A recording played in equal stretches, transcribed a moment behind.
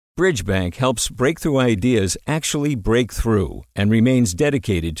Bridgebank helps breakthrough ideas actually break through and remains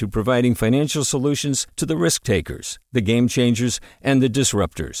dedicated to providing financial solutions to the risk takers, the game changers, and the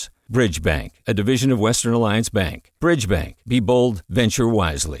disruptors. Bridgebank, a division of Western Alliance Bank. Bridgebank. Be bold, venture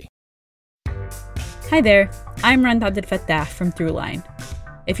wisely. Hi there, I'm Rand Abdel-Fattah from Throughline.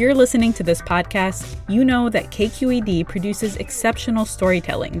 If you're listening to this podcast, you know that KQED produces exceptional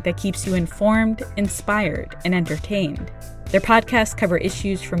storytelling that keeps you informed, inspired, and entertained. Their podcasts cover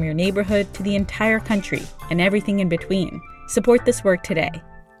issues from your neighborhood to the entire country and everything in between. Support this work today.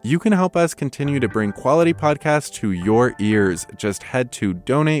 You can help us continue to bring quality podcasts to your ears. Just head to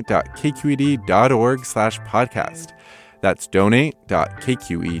donate.kqed.org/podcast. That's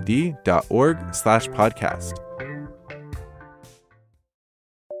donate.kqed.org/podcast.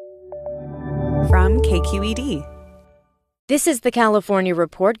 From KQED. This is the California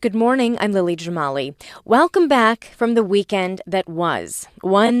Report. Good morning, I'm Lily Jamali. Welcome back from the weekend that was.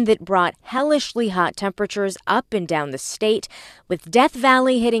 One that brought hellishly hot temperatures up and down the state, with Death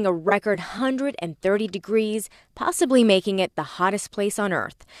Valley hitting a record 130 degrees, possibly making it the hottest place on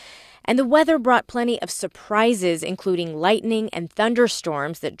Earth. And the weather brought plenty of surprises, including lightning and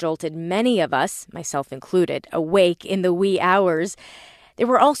thunderstorms that jolted many of us, myself included, awake in the wee hours. There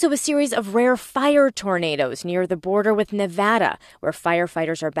were also a series of rare fire tornadoes near the border with Nevada, where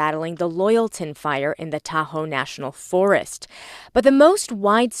firefighters are battling the Loyalton fire in the Tahoe National Forest. But the most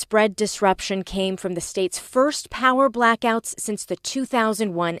widespread disruption came from the state's first power blackouts since the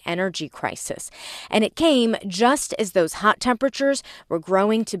 2001 energy crisis. And it came just as those hot temperatures were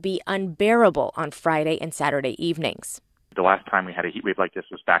growing to be unbearable on Friday and Saturday evenings. The last time we had a heat wave like this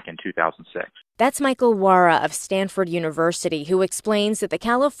was back in 2006. That's Michael Wara of Stanford University, who explains that the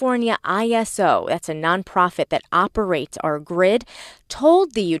California ISO, that's a nonprofit that operates our grid,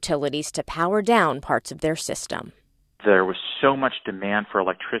 told the utilities to power down parts of their system. There was so much demand for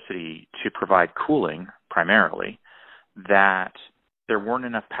electricity to provide cooling, primarily, that there weren't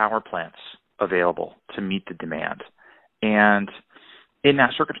enough power plants available to meet the demand. And in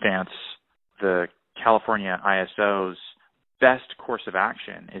that circumstance, the California ISO's best course of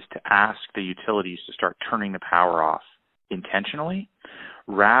action is to ask the utilities to start turning the power off intentionally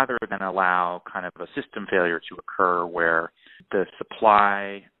rather than allow kind of a system failure to occur where the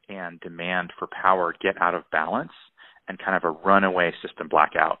supply and demand for power get out of balance and kind of a runaway system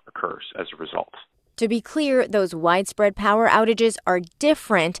blackout occurs as a result. To be clear, those widespread power outages are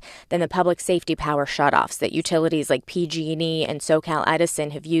different than the public safety power shutoffs that utilities like PG&E and SoCal Edison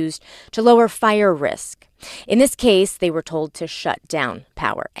have used to lower fire risk. In this case, they were told to shut down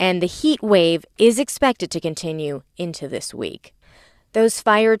power, and the heat wave is expected to continue into this week. Those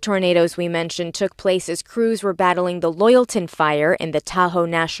fire tornadoes we mentioned took place as crews were battling the Loyalton fire in the Tahoe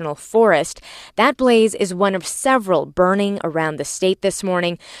National Forest. That blaze is one of several burning around the state this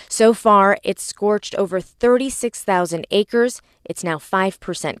morning. So far, it's scorched over 36,000 acres. It's now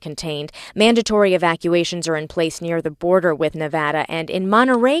 5% contained. Mandatory evacuations are in place near the border with Nevada. And in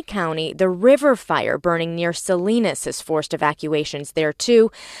Monterey County, the river fire burning near Salinas has forced evacuations there,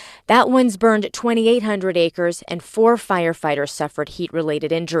 too. That one's burned 2,800 acres, and 4 firefighters suffered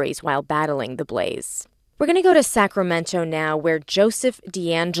heat-related injuries while battling the blaze. We're going to go to Sacramento now, where Joseph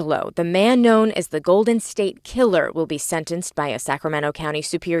DeAngelo, the man known as the Golden State Killer, will be sentenced by a Sacramento County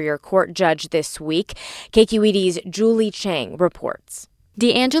Superior Court judge this week. KQED's Julie Chang reports.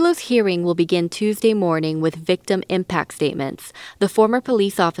 DeAngelo's hearing will begin Tuesday morning with victim impact statements. The former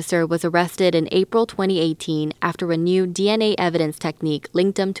police officer was arrested in April 2018 after a new DNA evidence technique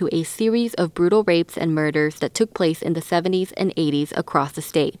linked him to a series of brutal rapes and murders that took place in the 70s and 80s across the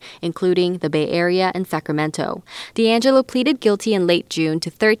state, including the Bay Area and Sacramento. DeAngelo pleaded guilty in late June to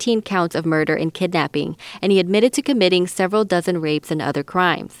 13 counts of murder and kidnapping, and he admitted to committing several dozen rapes and other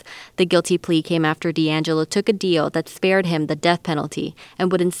crimes. The guilty plea came after DeAngelo took a deal that spared him the death penalty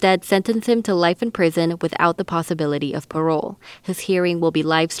and would instead sentence him to life in prison without the possibility of parole. His hearing will be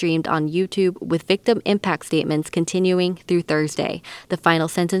live-streamed on YouTube with victim impact statements continuing through Thursday. The final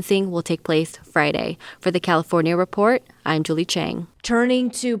sentencing will take place Friday. For the California Report, I'm Julie Chang. Turning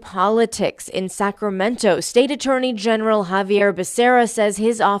to politics in Sacramento, State Attorney General Javier Becerra says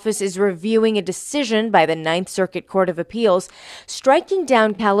his office is reviewing a decision by the Ninth Circuit Court of Appeals striking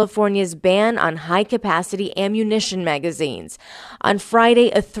down California's ban on high-capacity ammunition magazines. On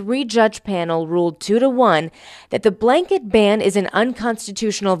Friday, a 3-judge panel ruled 2-1 that the blanket ban is an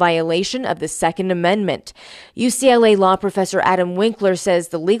unconstitutional violation of the Second Amendment. UCLA law professor Adam Winkler says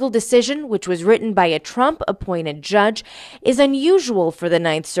the legal decision, which was written by a Trump-appointed judge, is unusual for the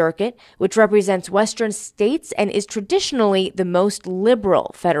Ninth Circuit, which represents Western states and is traditionally the most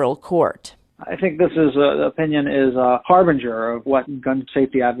liberal federal court. I think this opinion is a harbinger of what gun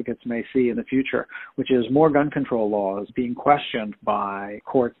safety advocates may see in the future, which is more gun control laws being questioned by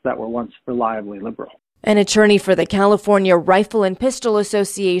courts that were once reliably liberal. An attorney for the California Rifle and Pistol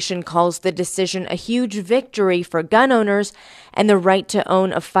Association calls the decision a huge victory for gun owners and the right to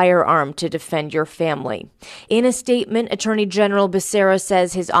own a firearm to defend your family. In a statement, Attorney General Becerra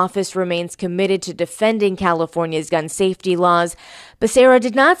says his office remains committed to defending California's gun safety laws. Becerra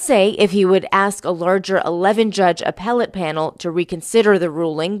did not say if he would ask a larger 11-judge appellate panel to reconsider the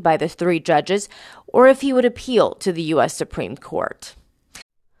ruling by the 3 judges or if he would appeal to the U.S. Supreme Court.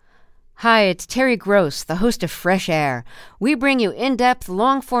 Hi, it's Terry Gross, the host of Fresh Air. We bring you in-depth,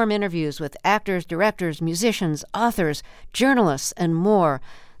 long-form interviews with actors, directors, musicians, authors, journalists, and more.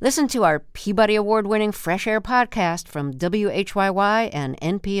 Listen to our Peabody Award-winning Fresh Air podcast from WHYY and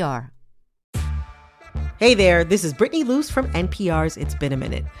NPR. Hey there, this is Brittany Luce from NPR's It's Been a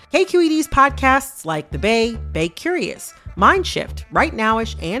Minute. KQED's podcasts like The Bay, Bay Curious, Mind Shift, Right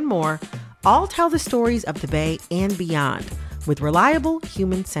Nowish, and more all tell the stories of the Bay and beyond, with reliable,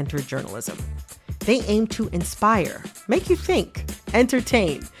 human-centered journalism. They aim to inspire, make you think,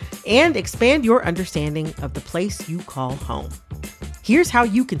 entertain, and expand your understanding of the place you call home. Here's how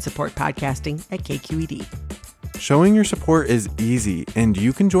you can support podcasting at KQED. Showing your support is easy, and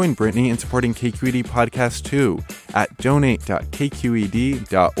you can join Brittany in supporting KQED Podcast too at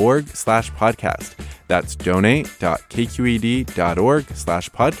donate.kqed.org/podcast. That's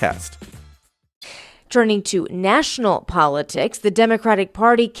donate.kqed.org/podcast. Turning to national politics, the Democratic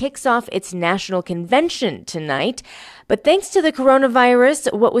Party kicks off its national convention tonight. But thanks to the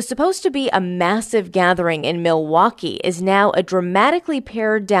coronavirus, what was supposed to be a massive gathering in Milwaukee is now a dramatically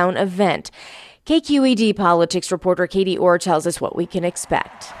pared down event. KQED politics reporter Katie Orr tells us what we can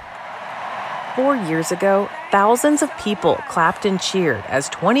expect. 4 years ago, thousands of people clapped and cheered as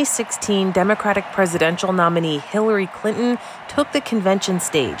 2016 Democratic presidential nominee Hillary Clinton took the convention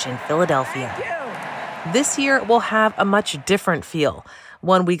stage in Philadelphia. This year will have a much different feel,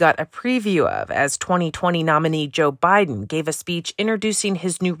 one we got a preview of as 2020 nominee Joe Biden gave a speech introducing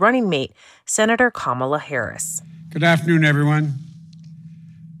his new running mate, Senator Kamala Harris. Good afternoon, everyone.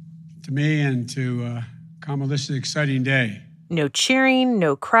 To me and to Kamala, this is an exciting day. No cheering,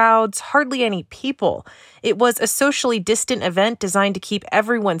 no crowds, hardly any people. It was a socially distant event designed to keep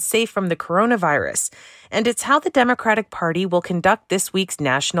everyone safe from the coronavirus. And it's how the Democratic Party will conduct this week's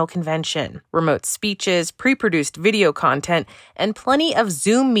national convention. Remote speeches, pre-produced video content, and plenty of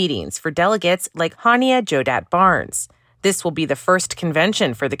Zoom meetings for delegates like Hania Jodat Barnes. This will be the first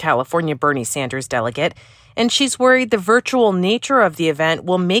convention for the California Bernie Sanders delegate, and she's worried the virtual nature of the event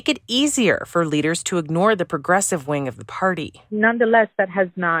will make it easier for leaders to ignore the progressive wing of the party. Nonetheless, that has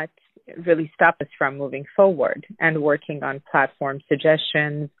not really stopped us from moving forward and working on platform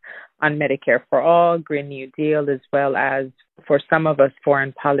suggestions on Medicare for All, Green New Deal, as well as, for some of us,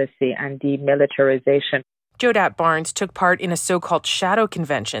 foreign policy and demilitarization. Jodat Barnes took part in a so-called shadow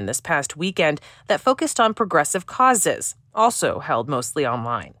convention this past weekend that focused on progressive causes, also held mostly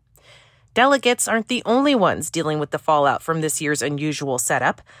online. Delegates aren't the only ones dealing with the fallout from this year's unusual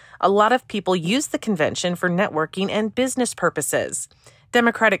setup. A lot of people use the convention for networking and business purposes.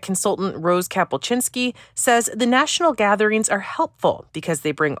 Democratic consultant Rose Kapolczynski says the national gatherings are helpful because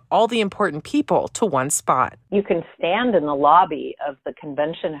they bring all the important people to one spot. You can stand in the lobby of the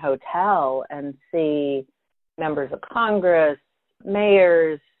convention hotel and see members of Congress,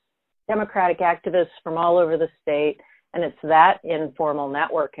 mayors, Democratic activists from all over the state, and it's that informal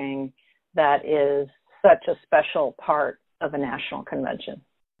networking that is such a special part of a national convention.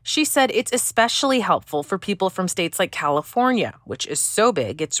 She said it's especially helpful for people from states like California, which is so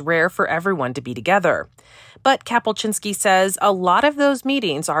big it's rare for everyone to be together. But Kapolczynski says a lot of those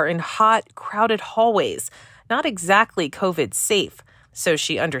meetings are in hot, crowded hallways, not exactly COVID safe, so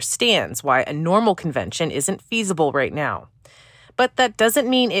she understands why a normal convention isn't feasible right now. But that doesn't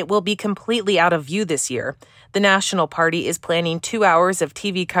mean it will be completely out of view this year. The National Party is planning 2 hours of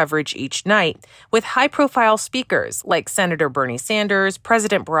TV coverage each night with high-profile speakers like Senator Bernie Sanders,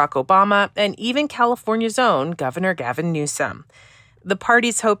 President Barack Obama, and even California's own Governor Gavin Newsom. The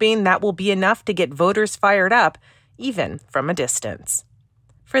party's hoping that will be enough to get voters fired up, even from a distance.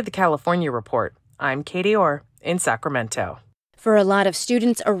 For the California Report, I'm Katie Orr in Sacramento. For a lot of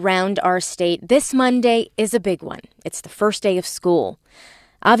students around our state, this Monday is a big one. It's the first day of school.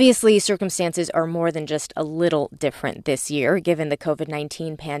 Obviously, circumstances are more than just a little different this year, given the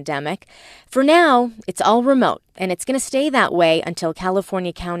COVID-19 pandemic. For now, it's all remote, and it's going to stay that way until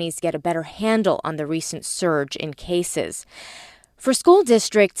California counties get a better handle on the recent surge in cases. For school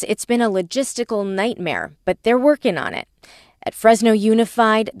districts, it's been a logistical nightmare, but they're working on it. At Fresno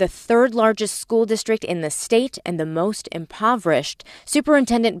Unified, the third largest school district in the state and the most impoverished,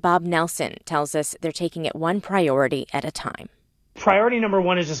 Superintendent Bob Nelson tells us they're taking it one priority at a time. Priority number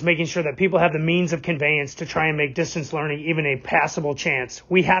one is just making sure that people have the means of conveyance to try and make distance learning even a passable chance.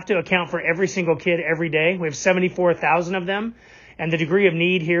 We have to account for every single kid every day. We have 74,000 of them, and the degree of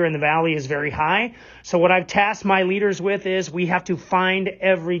need here in the Valley is very high. So what I've tasked my leaders with is we have to find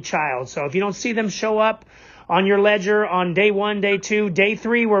every child. So if you don't see them show up on your ledger on day 1, day 2, day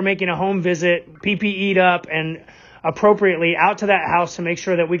 3, we're making a home visit, PPE'd up and appropriately out to that house to make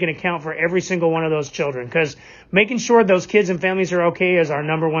sure that we can account for every single one of those children, because making sure those kids and families are okay is our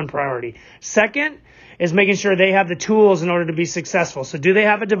number one priority. Second is making sure they have the tools in order to be successful. So do they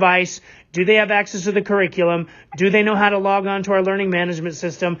have a device? Do they have access to the curriculum? Do they know how to log on to our learning management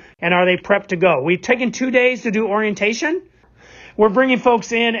system? And are they prepped to go? We've taken 2 days to do orientation. We're bringing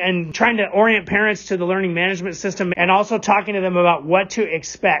folks in and trying to orient parents to the learning management system and also talking to them about what to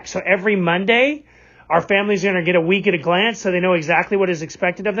expect. So every Monday, our families are going to get a week at a glance so they know exactly what is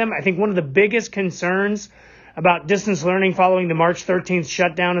expected of them. I think one of the biggest concerns about distance learning following the March 13th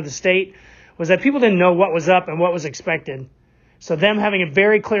shutdown of the state was that people didn't know what was up and what was expected. So them having a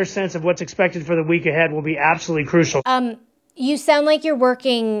very clear sense of what's expected for the week ahead will be absolutely crucial. You sound like you're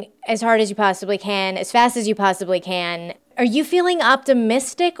working as hard as you possibly can, as fast as you possibly can. Are you feeling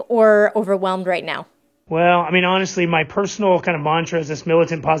optimistic or overwhelmed right now? Well, I mean, honestly, my personal kind of mantra is this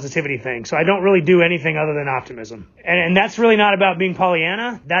militant positivity thing. So I don't really do anything other than optimism. And that's really not about being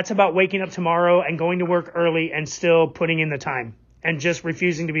Pollyanna. That's about waking up tomorrow and going to work early and still putting in the time and just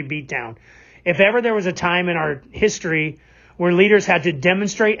refusing to be beat down. If ever there was a time in our history where leaders had to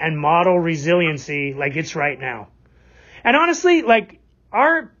demonstrate and model resiliency, like it's right now. And honestly, like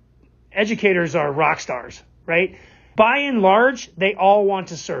our educators are rock stars, right? By and large, they all want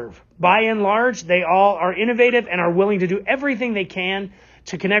to serve. By and large, they all are innovative and are willing to do everything they can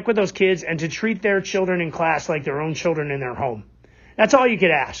to connect with those kids and to treat their children in class like their own children in their home. That's all you could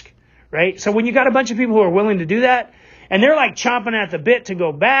ask, right? So when you got a bunch of people who are willing to do that, and they're like chomping at the bit to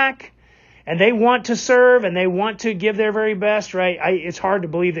go back, and they want to serve and they want to give their very best, right? It's hard to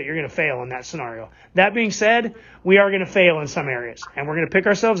believe that you're going to fail in that scenario. That being said, we are going to fail in some areas, and we're going to pick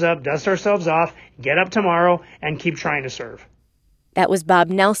ourselves up, dust ourselves off, get up tomorrow, and keep trying to serve. That was Bob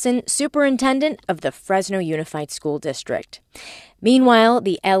Nelson, superintendent of the Fresno Unified School District. Meanwhile,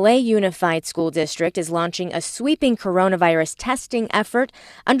 the LA Unified School District is launching a sweeping coronavirus testing effort.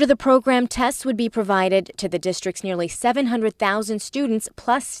 Under the program, tests would be provided to the district's nearly 700,000 students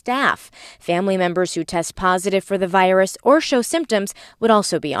plus staff. Family members who test positive for the virus or show symptoms would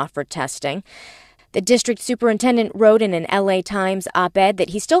also be offered testing. The district superintendent wrote in an LA Times op-ed that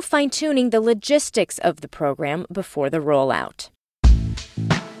he's still fine-tuning the logistics of the program before the rollout.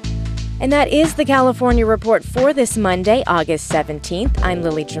 And that is the California Report for this Monday, August 17th. I'm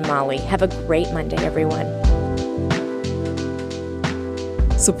Lily Jamali. Have a great Monday, everyone.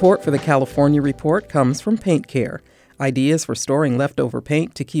 Support for the California Report comes from Paint Care. Ideas for storing leftover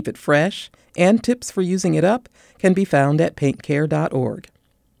paint to keep it fresh and tips for using it up can be found at paintcare.org.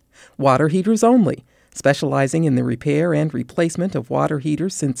 Water Heaters Only, specializing in the repair and replacement of water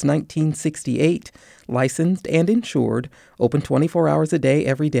heaters since 1968. Licensed and insured, open 24 hours a day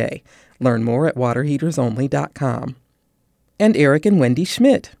every day. Learn more at waterheatersonly.com. And Eric and Wendy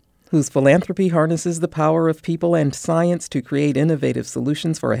Schmidt, whose philanthropy harnesses the power of people and science to create innovative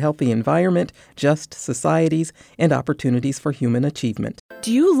solutions for a healthy environment, just societies, and opportunities for human achievement.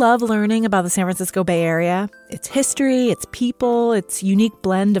 Do you love learning about the San Francisco Bay Area? Its history, its people, its unique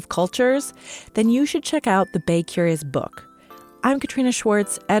blend of cultures? Then you should check out the Bay Curious book. I'm Katrina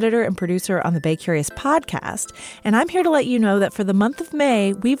Schwartz, editor and producer on the Bay Curious podcast, and I'm here to let you know that for the month of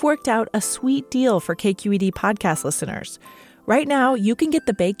May, we've worked out a sweet deal for KQED podcast listeners. Right now, you can get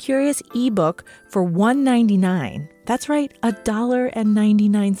the Bay Curious ebook for $1.99. That's right,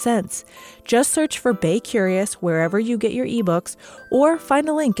 $1.99. Just search for Bay Curious wherever you get your ebooks or find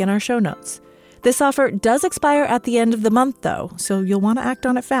a link in our show notes. This offer does expire at the end of the month, though, so you'll want to act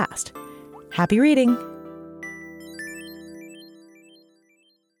on it fast. Happy reading!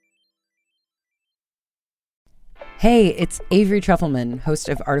 Hey, it's Avery Trufelman, host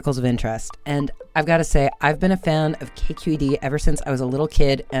of Articles of Interest, and I've got to say, I've been a fan of KQED ever since I was a little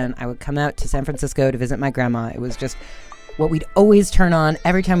kid, and I would come out to San Francisco to visit my grandma. It was just what we'd always turn on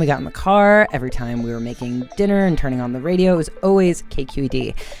every time we got in the car, every time we were making dinner and turning on the radio. It was always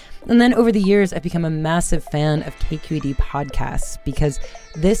KQED. And then over the years, I've become a massive fan of KQED podcasts because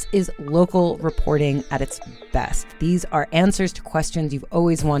this is local reporting at its best. These are answers to questions you've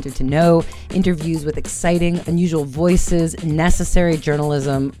always wanted to know, interviews with exciting, unusual voices, necessary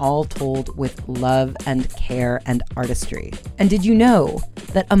journalism, all told with love and care and artistry. And did you know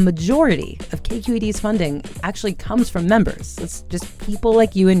that a majority of KQED's funding actually comes from members? It's just people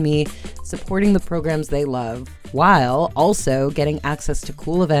like you and me supporting the programs they love, while also getting access to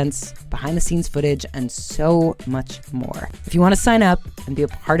cool events, behind-the-scenes footage, and so much more. If you want to sign up and be a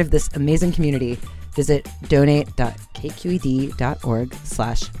part of this amazing community, visit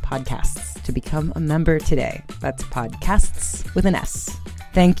donate.kqed.org/podcasts to become a member today. That's podcasts with an S.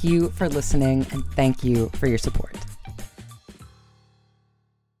 Thank you for listening, and thank you for your support.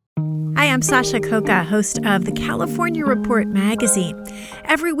 Hi, I'm Sasha Khokha, host of the California Report magazine.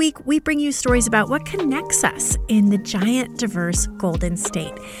 Every week, we bring you stories about what connects us in the giant, diverse Golden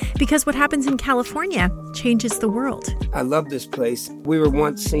State. Because what happens in California changes the world. I love this place. We were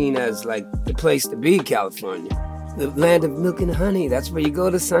once seen as like the place to be, California. The land of milk and honey. That's where you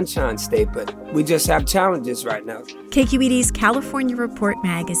go to Sunshine State, but we just have challenges right now. KQED's California Report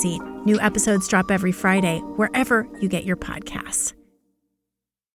magazine. New episodes drop every Friday, wherever you get your podcasts.